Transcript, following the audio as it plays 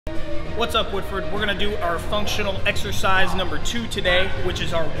What's up, Woodford? We're gonna do our functional exercise number 2 today, which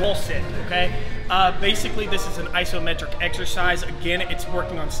is our wall sit, okay? Basically, this is an isometric exercise. Again, it's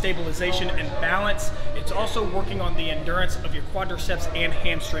working on stabilization and balance. It's also working on the endurance of your quadriceps and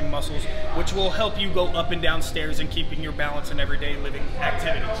hamstring muscles, which will help you go up and down stairs and keeping your balance in everyday living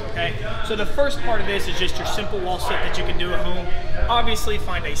activities, okay? So the first part of this is just your simple wall sit that you can do at home. Obviously,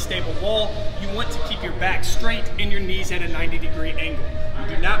 find a stable wall. You want to keep your back straight and your knees at a 90-degree angle.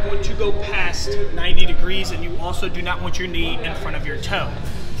 You do not want to go past 90 degrees, and you also do not want your knee in front of your toe.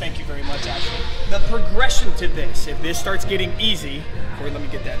 Thank you very much, Ashley. The progression to this, if this starts getting easy, or let me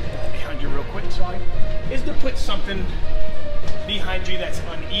get that behind you real quick, sorry, is to put something behind you that's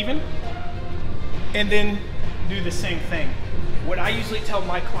uneven, and then do the same thing. What I usually tell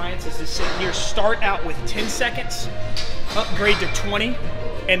my clients is to sit here, start out with 10 seconds, upgrade to 20,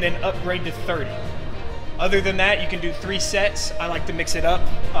 and then upgrade to 30. Other than that, you can do 3 sets. I like to mix it up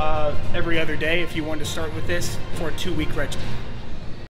every other day if you want to start with this for a 2-week regimen.